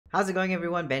How's it going,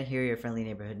 everyone? Ben here, your friendly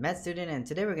neighborhood med student, and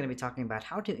today we're going to be talking about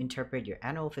how to interpret your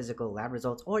annual physical lab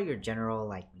results or your general,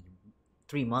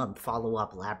 3-month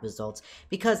follow-up lab results,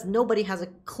 because nobody has a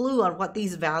clue on what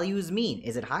these values mean.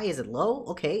 Is it high? Is it low?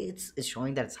 Okay, it's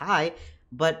showing that it's high,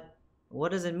 but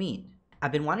what does it mean?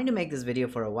 I've been wanting to make this video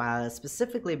for a while,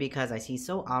 specifically because I see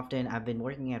so often. I've been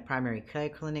working at primary care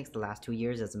clinics the last 2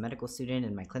 years as a medical student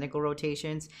in my clinical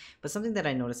rotations, but something that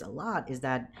I notice a lot is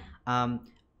that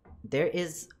there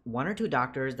is one or two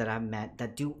doctors that I've met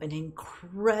that do an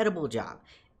incredible job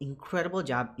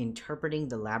interpreting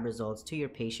the lab results to your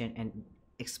patient and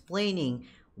explaining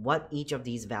what each of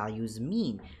these values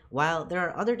mean. While there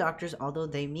are other doctors, although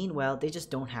they mean well, they just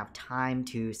don't have time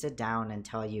to sit down and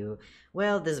tell you,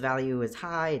 well, this value is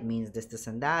high, it means this,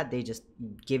 and that. They just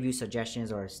give you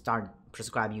suggestions or start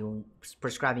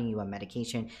prescribing you a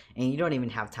medication, and you don't even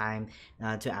have time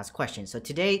to ask questions. So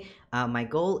today, my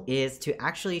goal is to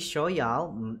actually show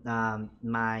y'all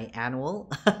my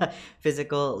annual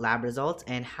physical lab results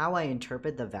and how I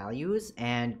interpret the values.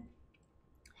 And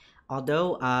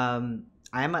although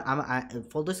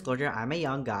full disclosure, I'm a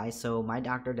young guy, so my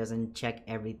doctor doesn't check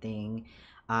everything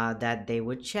that they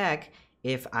would check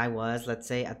if I was, let's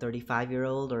say, a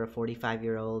 35-year-old or a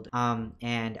 45-year-old.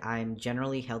 And I'm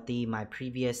generally healthy. My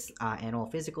previous annual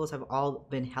physicals have all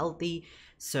been healthy,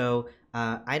 so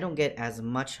I don't get as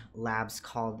much labs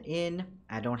called in.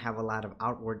 I don't have a lot of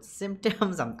outward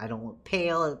symptoms. I don't look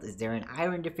pale. Is there an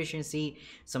iron deficiency?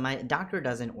 So my doctor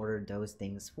doesn't order those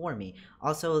things for me.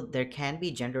 Also, there can be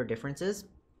gender differences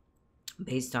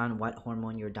based on what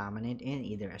hormone you're dominant in,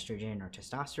 either estrogen or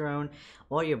testosterone,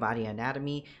 or your body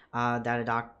anatomy, that a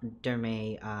doctor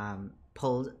may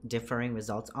pull differing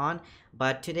results on.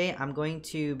 But today I'm going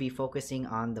to be focusing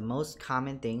on the most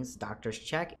common things doctors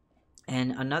check.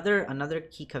 And another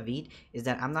key caveat is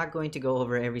that I'm not going to go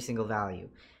over every single value.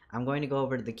 I'm going to go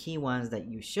over the key ones that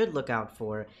you should look out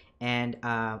for. And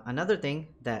another thing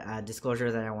that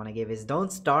disclosure that I want to give is,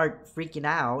 don't start freaking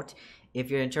out if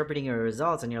you're interpreting your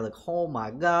results and you're like, oh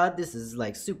my god, this is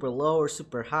like super low or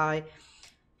super high.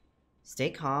 Stay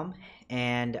calm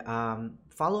and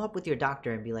follow up with your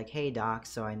doctor and be like, hey doc,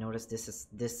 so I noticed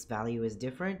this value is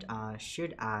different.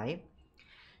 Should I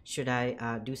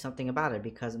do something about it?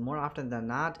 Because more often than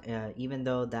not, even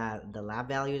though that the lab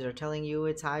values are telling you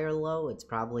it's high or low, it's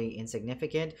probably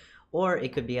insignificant, or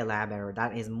it could be a lab error.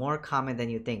 That is more common than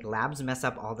you think. Labs mess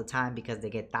up all the time because they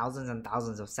get thousands and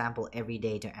thousands of sample every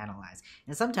day to analyze,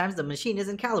 and sometimes the machine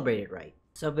isn't calibrated right.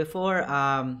 So before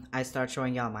I start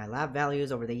showing y'all my lab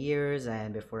values over the years,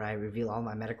 and before I reveal all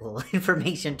my medical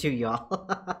information to y'all,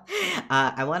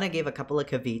 I want to give a couple of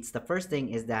caveats. The first thing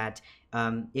is that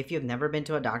if you've never been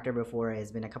to a doctor before,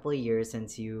 it's been a couple of years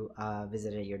since you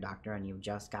visited your doctor and you've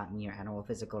just gotten your annual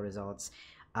physical results,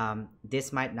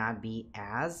 this might not be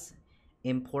as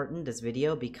important, this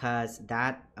video, because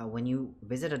that when you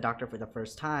visit a doctor for the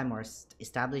first time or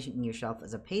establishing yourself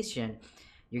as a patient,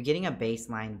 you're getting a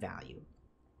baseline value.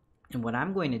 And what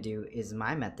I'm going to do is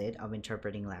my method of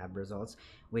interpreting lab results,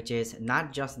 which is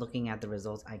not just looking at the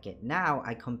results I get now.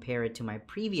 I compare it to my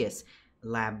previous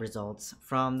lab results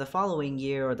from the following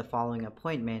year or the following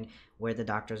appointment where the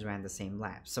doctors ran the same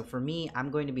lab. So for me, I'm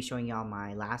going to be showing y'all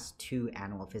my last two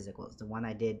annual physicals. The one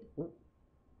I did... Ooh,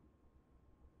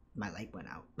 my light went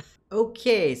out.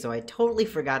 Okay, so I totally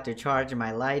forgot to charge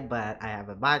my light, but I have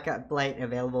a backup light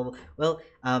available. Well,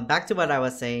 back to what I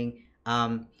was saying.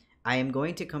 I am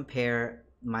going to compare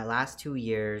my last 2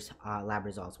 years lab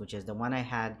results, which is the one I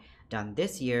had done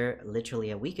this year,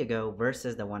 literally a week ago,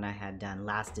 versus the one I had done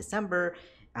last December,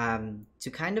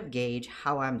 to kind of gauge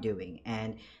how I'm doing.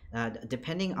 And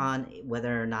depending on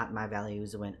whether or not my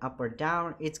values went up or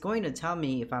down, it's going to tell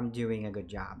me if I'm doing a good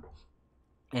job.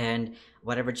 And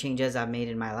whatever changes I've made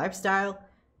in my lifestyle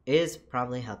is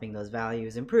probably helping those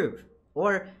values improve.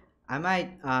 Or I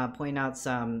might point out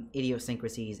some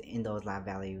idiosyncrasies in those lab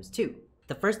values too.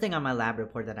 The first thing on my lab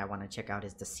report that I want to check out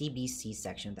is the CBC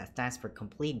section, that stands for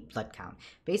complete blood count.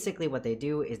 Basically what they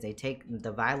do is they take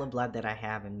the vial of blood that I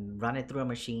have and run it through a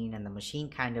machine, and the machine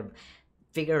kind of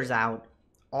figures out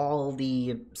all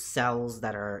the cells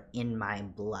that are in my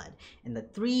blood. And the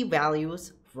three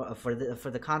values for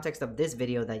the context of this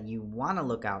video that you want to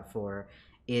look out for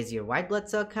is your white blood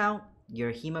cell count,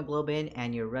 your hemoglobin,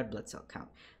 and your red blood cell count.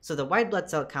 So the white blood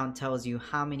cell count tells you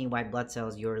how many white blood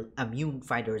cells your immune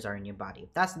fighters are in your body.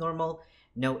 If that's normal,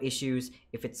 no issues.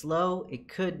 If it's low, it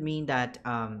could mean that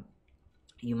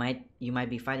you might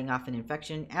be fighting off an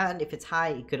infection, and if it's high,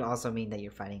 it could also mean that you're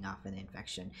fighting off an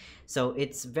infection. So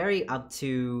it's very up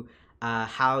to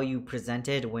how you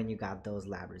presented when you got those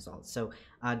lab results. So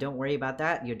don't worry about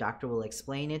that. Your doctor will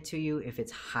explain it to you if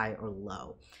it's high or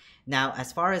low. Now,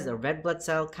 as far as the red blood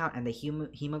cell count and the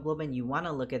hemoglobin, you want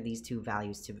to look at these two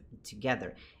values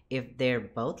together. If they're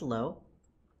both low,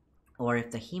 or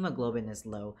if the hemoglobin is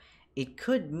low, it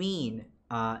could mean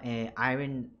a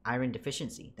iron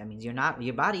deficiency. That means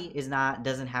your body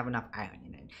doesn't have enough iron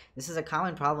in it. This is a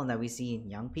common problem that we see in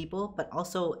young people, but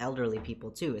also elderly people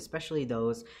too, especially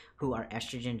those who are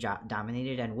estrogen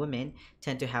dominated, and women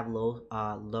tend to have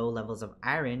low levels of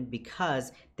iron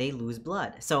because they lose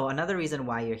blood. So another reason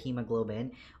why your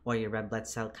hemoglobin or your red blood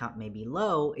cell count may be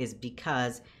low is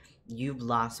because you've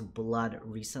lost blood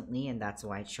recently, and that's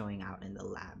why it's showing out in the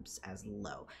labs as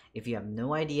low. If you have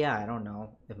no idea, I don't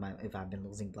know if I've been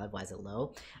losing blood, why is it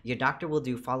low? Your doctor will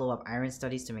do follow-up iron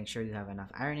studies to make sure you have enough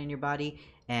iron in your body,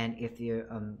 and if you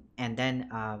and then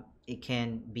it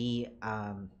can be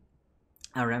a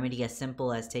remedy as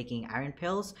simple as taking iron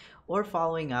pills or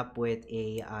following up with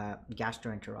a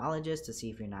gastroenterologist to see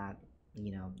if you're not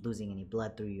losing any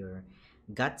blood through your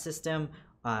gut system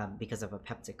because of a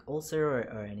peptic ulcer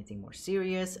or anything more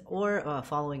serious, or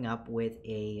following up with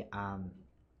a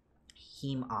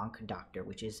hem-onc doctor,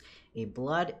 which is a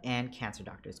blood and cancer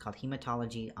doctor. It's called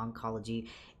hematology oncology.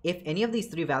 If any of these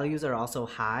three values are also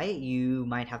high, you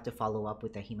might have to follow up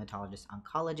with a hematologist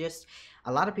oncologist.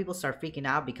 A lot of people start freaking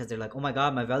out because they're like, oh my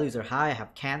god, my values are high, I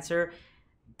have cancer.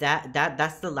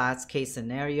 That's the last case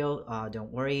scenario.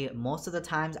 Don't worry. Most of the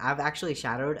times, I've actually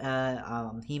shadowed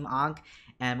a hem-onc,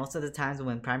 and most of the times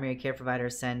when primary care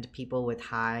providers send people with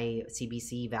high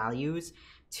CBC values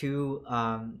to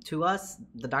us,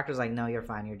 the doctor's like, no, you're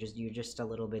fine. You're just a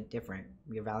little bit different.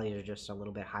 Your values are just a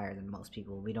little bit higher than most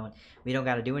people. We don't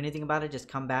got to do anything about it. Just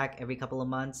come back every couple of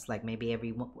months, like maybe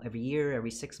every year, every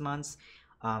 6 months.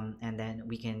 And then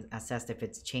we can assess if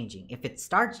it's changing. If it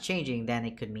starts changing, then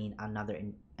it could mean another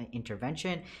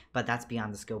intervention, but that's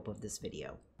beyond the scope of this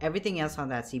video. Everything else on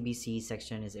that CBC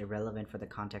section is irrelevant for the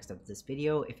context of this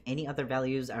video. If any other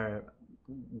values are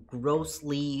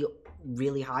grossly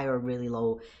really high or really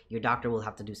low, your doctor will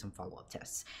have to do some follow-up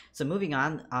tests. So moving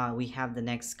on, we have the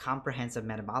next comprehensive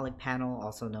metabolic panel,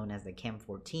 also known as the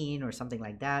CHEM14 or something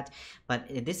like that.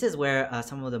 But this is where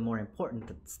some of the more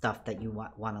important stuff that you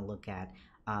want to look at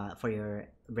for your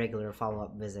regular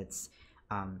follow-up visits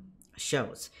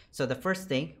shows. So the first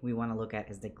thing we want to look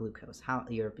at is the glucose, how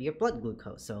your blood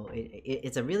glucose. So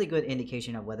it's a really good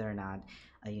indication of whether or not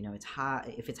it's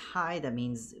high. If it's high, that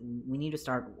means we need to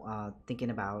start thinking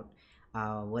about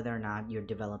whether or not you're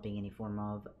developing any form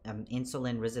of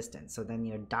insulin resistance. So then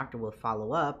your doctor will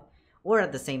follow up, or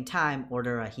at the same time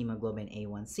order a hemoglobin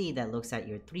A1C that looks at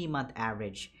your 3-month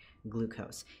average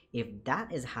glucose. If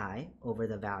that is high over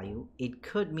the value, it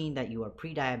could mean that you are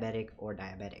pre-diabetic or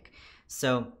diabetic.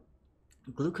 So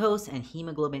glucose and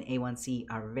hemoglobin A1C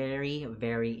are very,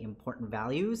 very important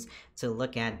values to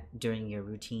look at during your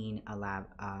routine lab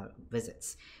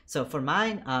visits. So for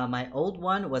mine, my old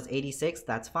one was 86.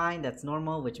 That's fine. That's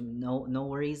normal, which no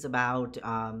worries about,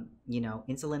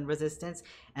 insulin resistance.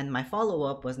 And my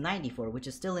follow-up was 94, which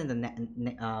is still in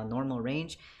the normal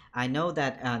range. I know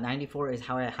that 94 is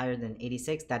higher than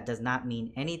 86. That does not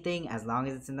mean anything. As long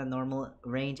as it's in the normal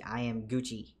range, I am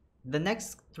Gucci. The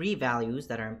next three values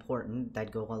that are important that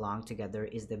go along together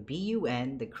is the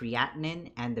BUN, the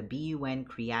creatinine, and the BUN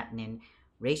creatinine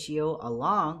ratio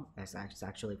that's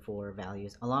actually 4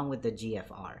 values, along with the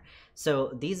GFR.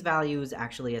 So these values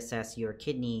actually assess your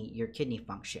kidney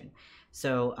function.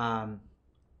 So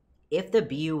if the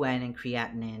BUN and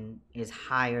creatinine is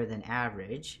higher than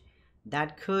average,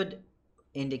 that could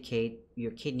indicate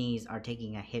your kidneys are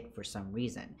taking a hit for some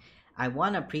reason. I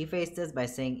want to preface this by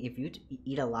saying if you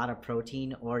eat a lot of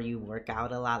protein or you work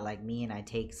out a lot like me and I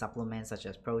take supplements such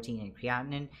as protein and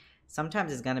creatinine,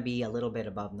 sometimes it's going to be a little bit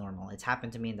above normal. It's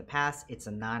happened to me in the past. It's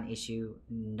a non-issue.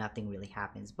 Nothing really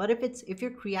happens. But if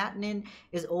your creatinine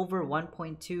is over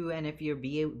 1.2 and if your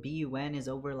BUN is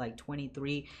over like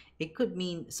 23, it could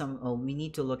mean we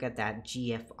need to look at that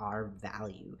GFR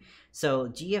value. So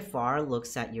GFR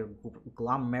looks at your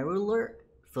glomerular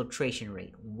filtration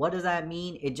rate. What does that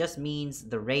mean? It just means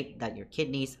the rate that your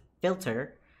kidneys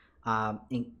filter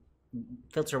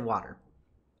water,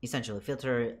 essentially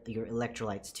filter your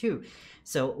electrolytes too.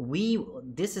 So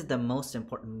this is the most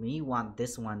important. We want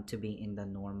this one to be in the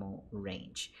normal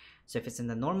range. So if it's in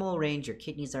the normal range, your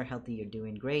kidneys are healthy, you're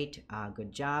doing great,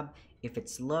 good job. If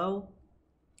it's low,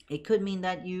 it could mean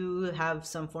that you have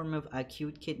some form of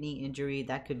acute kidney injury.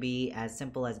 That could be as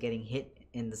simple as getting hit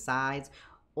in the sides,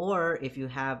 or if you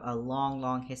have a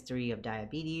long history of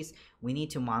diabetes, we need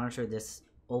to monitor this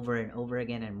over and over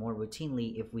again and more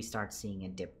routinely if we start seeing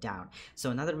it dip down. So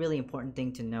another really important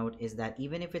thing to note is that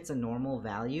even if it's a normal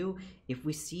value, if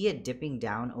we see it dipping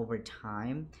down over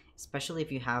time, especially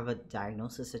if you have a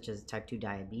diagnosis such as type 2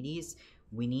 diabetes,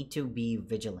 we need to be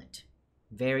vigilant,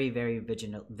 very, very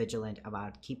vigilant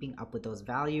about keeping up with those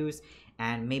values,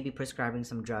 and maybe prescribing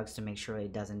some drugs to make sure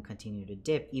it doesn't continue to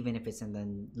dip, even if it's in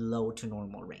the low to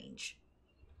normal range.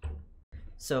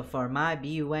 So for my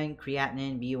BUN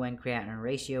creatinine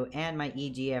ratio, and my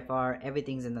EGFR,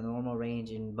 everything's in the normal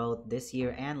range in both this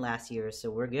year and last year,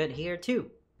 so we're good here too.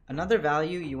 Another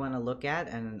value you want to look at,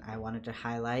 and I wanted to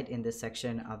highlight in this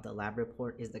section of the lab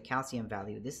report, is the calcium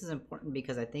value. This is important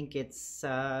because I think it's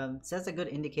says a good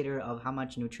indicator of how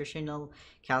much nutritional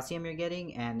calcium you're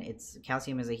getting, and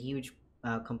calcium is a huge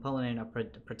component of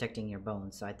protecting your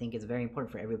bones. So I think it's very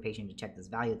important for every patient to check this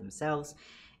value themselves.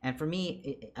 And for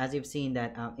me, as you've seen,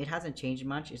 that it hasn't changed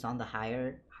much. It's on the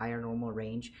higher normal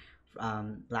range.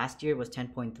 Last year was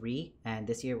 10.3, and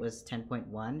this year was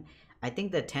 10.1. I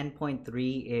think the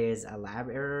 10.3 is a lab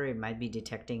error. It might be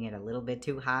detecting it a little bit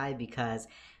too high, because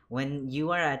when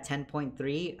you are at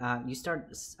 10.3, you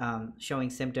start showing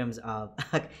symptoms of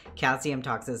calcium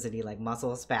toxicity, like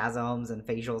muscle spasms and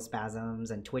facial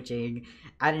spasms and twitching.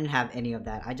 I didn't have any of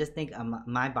that. I just think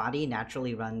my body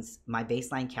naturally runs, my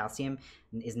baseline calcium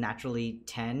is naturally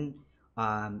 10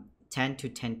 to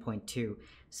 10.2.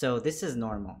 So this is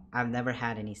normal. I've never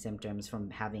had any symptoms from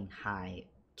having high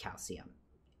calcium.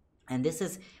 And this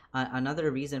is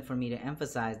another reason for me to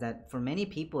emphasize that for many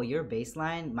people, your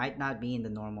baseline might not be in the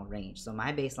normal range. So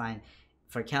my baseline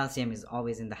for calcium is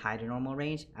always in the high to normal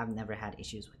range. I've never had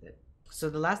issues with it. So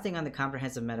the last thing on the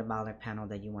comprehensive metabolic panel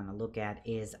that you want to look at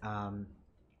is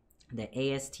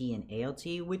the AST and ALT,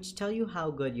 which tell you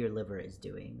how good your liver is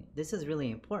doing. This is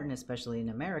really important, especially in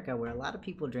America, where a lot of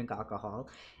people drink alcohol,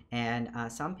 and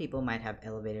some people might have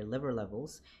elevated liver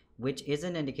levels, which is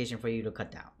an indication for you to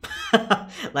cut down.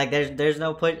 Like there's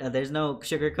no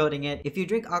sugarcoating it. If you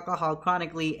drink alcohol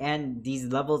chronically and these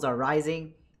levels are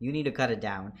rising, you need to cut it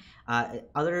down.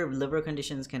 Other liver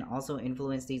conditions can also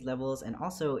influence these levels, and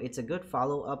also it's a good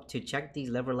follow-up to check these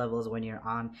liver levels when you're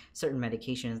on certain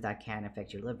medications that can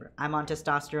affect your liver. I'm on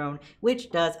testosterone,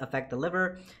 which does affect the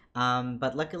liver,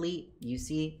 but luckily you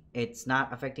see it's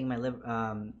not affecting my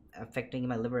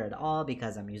liver at all,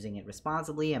 because I'm using it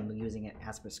responsibly, I'm using it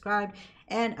as prescribed,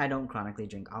 and I don't chronically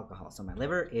drink alcohol. So my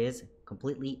liver is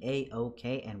completely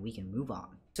a-okay, and we can move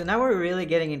on. So now we're really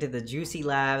getting into the juicy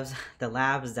labs, the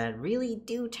labs that really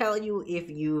do tell you if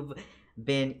you've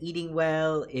been eating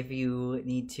well, if you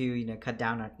need to, cut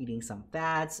down on eating some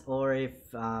fats, or if,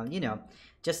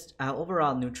 just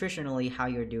overall nutritionally how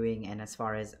you're doing, and as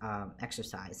far as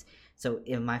exercise. So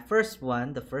in my first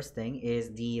one, the first thing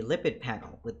is the lipid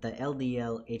panel with the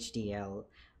LDL HDL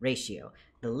ratio.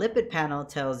 The lipid panel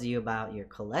tells you about your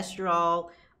cholesterol,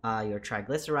 your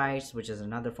triglycerides, which is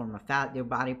another form of fat your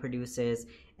body produces,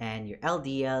 and your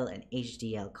LDL and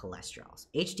HDL cholesterols.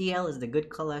 HDL is the good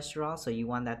cholesterol, so you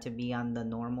want that to be on the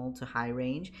normal to high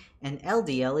range, and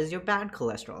LDL is your bad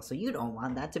cholesterol, so you don't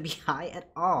want that to be high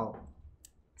at all.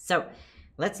 So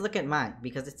let's look at mine,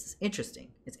 because it's interesting.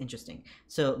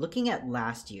 So looking at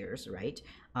last year's, right,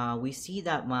 we see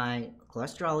that my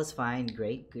cholesterol is fine,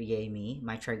 great, yay me.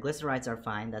 My triglycerides are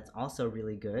fine, that's also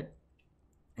really good.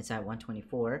 It's at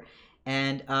 124,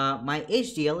 and my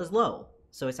HDL is low,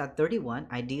 so it's at 31.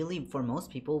 Ideally, for most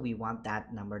people, we want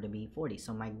that number to be 40.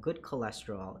 So my good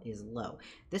cholesterol is low.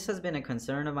 This has been a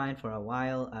concern of mine for a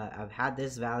while. I've had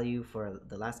this value for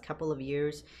the last couple of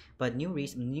years, but new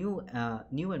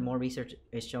and more research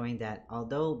is showing that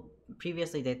although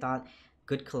previously they thought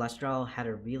good cholesterol had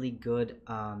a really good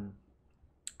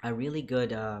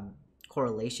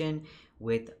correlation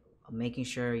with making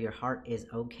sure your heart is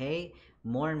okay,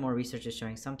 more and more research is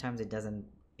showing sometimes it doesn't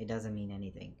mean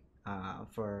anything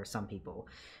for some people.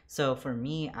 So for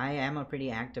me, I am a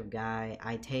pretty active guy.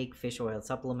 I take fish oil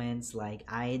supplements. Like,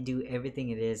 I do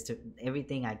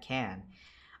everything I can.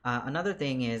 Another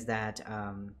thing is that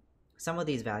some of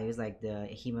these values, like the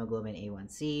hemoglobin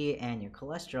A1C and your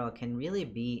cholesterol, can really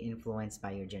be influenced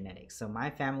by your genetics. So my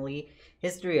family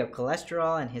history of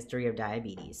cholesterol and history of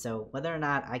diabetes. So whether or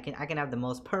not I can have the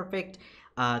most perfect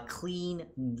clean,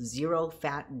 zero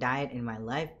fat diet in my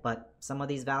life, but some of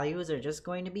these values are just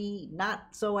going to be not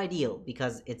so ideal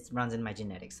because it runs in my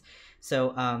genetics.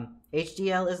 So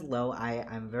HDL is low.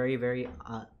 I'm very, very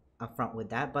upfront with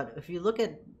that. But if you look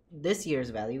at this year's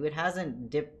value, it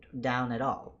hasn't dipped down at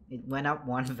all. It went up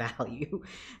one value.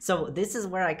 So this is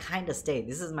where I kind of stay.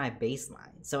 This is my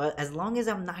baseline. So as long as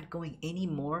I'm not going any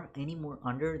more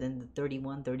under than the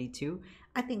 31, 32,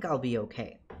 I think I'll be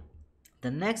okay.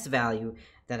 The next value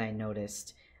that I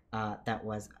noticed that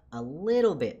was a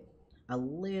little bit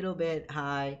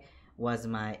high was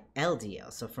my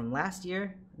LDL. So from last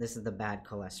year, this is the bad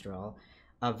cholesterol.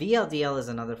 VLDL is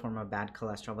another form of bad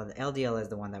cholesterol, but the LDL is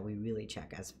the one that we really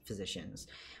check as physicians.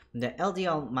 The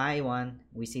LDL, my one,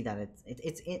 we see that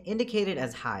it's indicated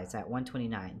as high. It's at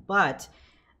 129, but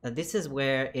this is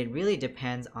where it really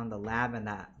depends on the lab, and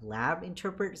that lab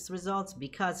interprets results,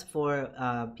 because for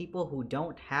people who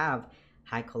don't have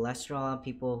high cholesterol,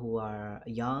 people who are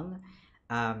young,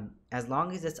 as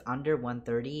long as it's under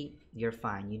 130, you're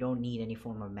fine. You don't need any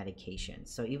form of medication.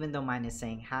 So even though mine is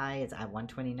saying high, it's at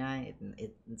 129,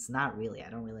 it's not really. I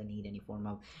don't really need any form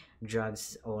of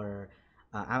drugs, or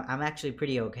I'm actually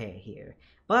pretty okay here.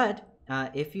 But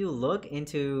if you look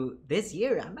into this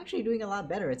year, I'm actually doing a lot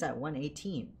better. It's at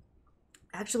 118.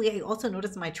 Actually, I also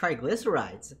noticed my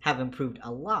triglycerides have improved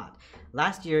a lot.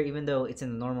 Last year, even though it's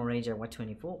in the normal range at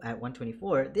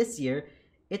 124, this year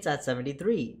it's at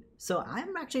 73. So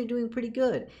I'm actually doing pretty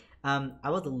good. I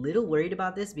was a little worried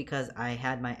about this because I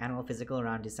had my annual physical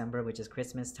around December, which is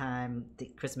Christmas time,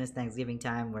 Christmas, Thanksgiving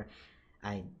time, where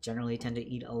I generally tend to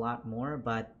eat a lot more.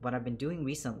 But what I've been doing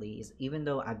recently is, even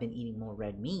though I've been eating more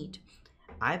red meat,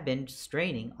 I've been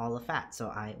straining all the fat.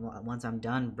 So once I'm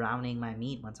done browning my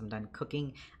meat, once I'm done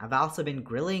cooking, I've also been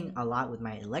grilling a lot with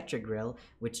my electric grill,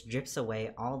 which drips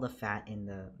away all the fat in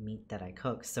the meat that I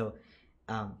cook. So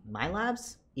my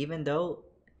labs, even though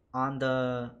on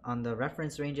the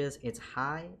reference ranges it's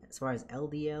high as far as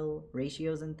LDL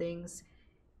ratios and things,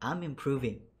 I'm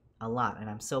improving a lot, and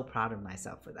I'm so proud of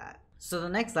myself for that. So the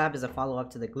next lab is a follow-up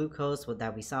to the glucose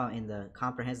that we saw in the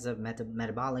comprehensive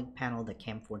metabolic panel, the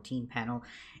CAM14 panel.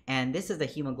 And this is the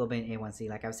hemoglobin A1C.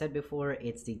 Like I've said before,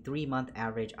 it's the 3-month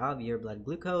average of your blood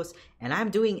glucose, and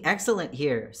I'm doing excellent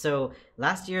here. So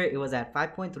last year it was at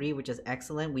 5.3, which is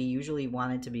excellent. We usually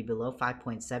want it to be below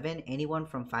 5.7. Anyone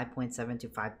from 5.7 to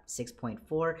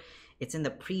 6.4. It's in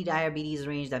the pre-diabetes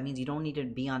range. That means you don't need to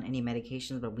be on any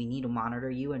medications, but we need to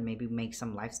monitor you and maybe make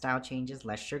some lifestyle changes,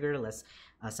 less sugar, less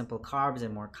simple carbs,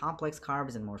 and more complex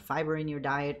carbs, and more fiber in your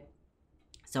diet.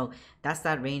 So that's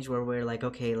that range where we're like,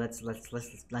 okay, let's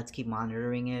keep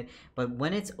monitoring it. But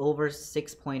when it's over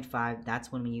 6.5,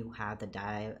 that's when you have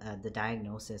the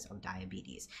diagnosis of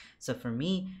diabetes. So for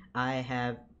me, I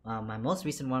have my most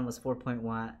recent one was 4.1,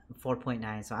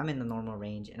 4.9. So I'm in the normal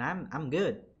range, and I'm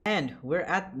good. And we're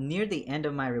at near the end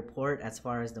of my report as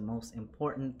far as the most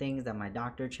important things that my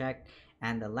doctor checked.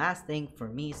 And the last thing for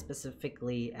me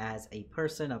specifically as a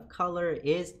person of color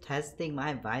is testing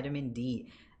my vitamin D.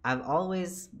 I've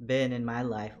always been in my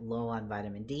life low on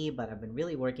vitamin D, but I've been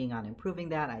really working on improving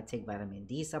that. I take vitamin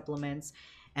D supplements,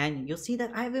 and you'll see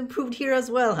that I've improved here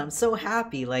as well. I'm so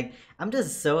happy. Like, I'm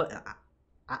just so,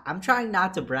 I'm trying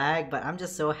not to brag, but I'm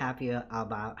just so happy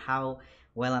about how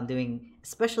well I'm doing,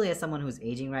 especially as someone who's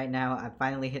aging right now. I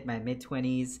finally hit my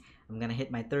mid-20s. I'm gonna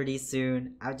hit my 30s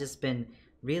soon. I've just been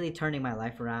really turning my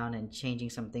life around and changing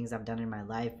some things I've done in my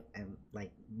life, and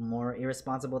like more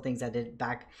irresponsible things I did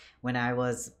back when I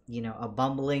was, a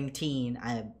bumbling teen.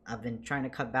 I've been trying to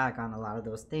cut back on a lot of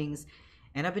those things,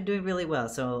 and I've been doing really well.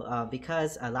 So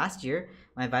because last year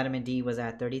my vitamin D was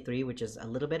at 33, which is a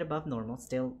little bit above normal.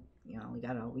 Still, we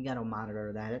gotta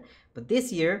monitor that. But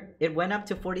this year it went up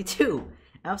to 42.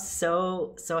 I'm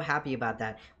so happy about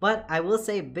that. But I will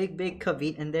say, big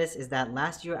caveat in this is that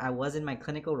last year I was in my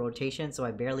clinical rotation, so I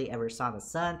barely ever saw the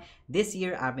sun. This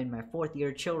year I'm in my 4th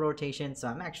year chill rotation, so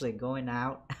I'm actually going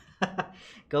out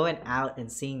going out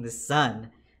and seeing the sun,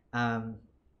 and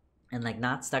like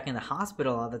not stuck in the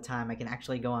hospital all the time. I can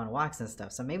actually go on walks and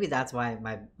stuff. So maybe that's why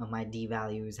my D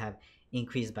values have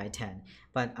increased by 10.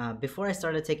 But before I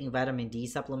started taking vitamin D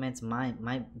supplements,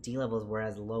 my D levels were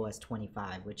as low as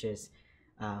 25, which is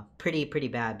pretty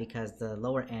bad, because the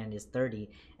lower end is 30.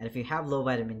 And if you have low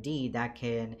vitamin D, that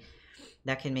can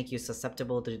make you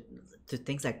susceptible to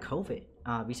things like COVID.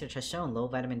 Research has shown low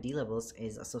vitamin D levels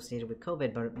is associated with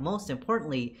COVID, but most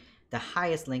importantly, the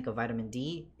highest link of vitamin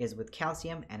D is with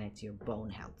calcium, and it's your bone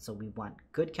health. So we want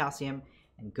good calcium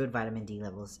and good vitamin D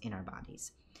levels in our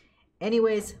bodies.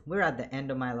 Anyways, we're at the end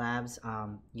of my labs.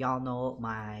 Y'all know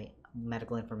my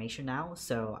medical information now,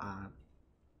 so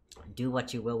do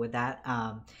what you will with that.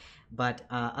 But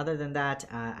other than that,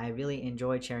 I really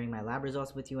enjoyed sharing my lab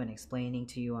results with you and explaining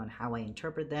to you on how I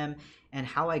interpret them and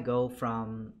how I go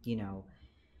from,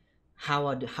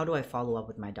 how do I follow up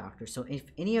with my doctor. So if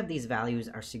any of these values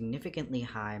are significantly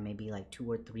high, maybe like 2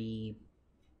 or 3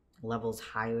 levels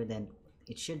higher than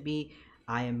it should be,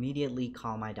 I immediately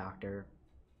call my doctor,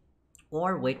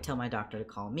 or wait till my doctor to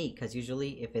call me, because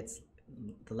usually if it's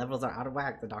the levels are out of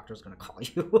whack, the doctor's going to call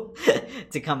you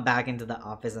to come back into the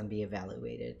office and be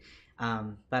evaluated.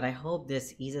 But I hope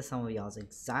this eases some of y'all's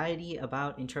anxiety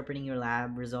about interpreting your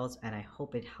lab results, and I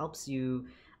hope it helps you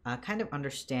kind of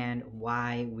understand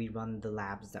why we run the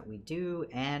labs that we do,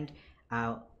 and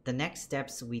the next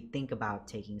steps we think about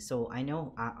taking. So I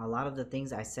know a lot of the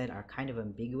things I said are kind of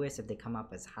ambiguous if they come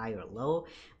up as high or low,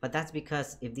 but that's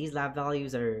because if these lab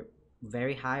values are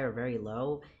very high or very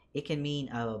low, it can mean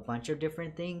a bunch of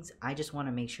different things. I just want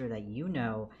to make sure that you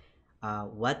know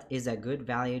what is a good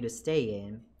value to stay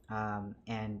in,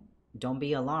 and don't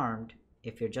be alarmed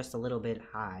if you're just a little bit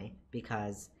high,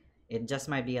 because it just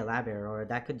might be a lab error, or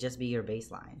that could just be your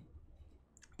baseline.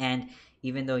 And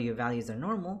even though your values are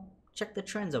normal, check the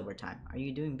trends over time. Are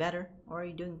you doing better or are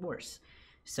you doing worse?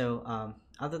 So,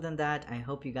 other than that, I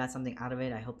hope you got something out of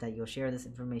it. I hope that you'll share this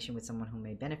information with someone who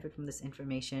may benefit from this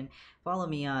information. Follow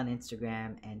me on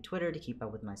Instagram and Twitter to keep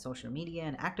up with my social media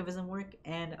and activism work.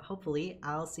 And hopefully,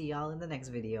 I'll see y'all in the next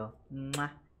video.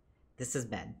 Mwah. This is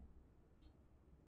Ben.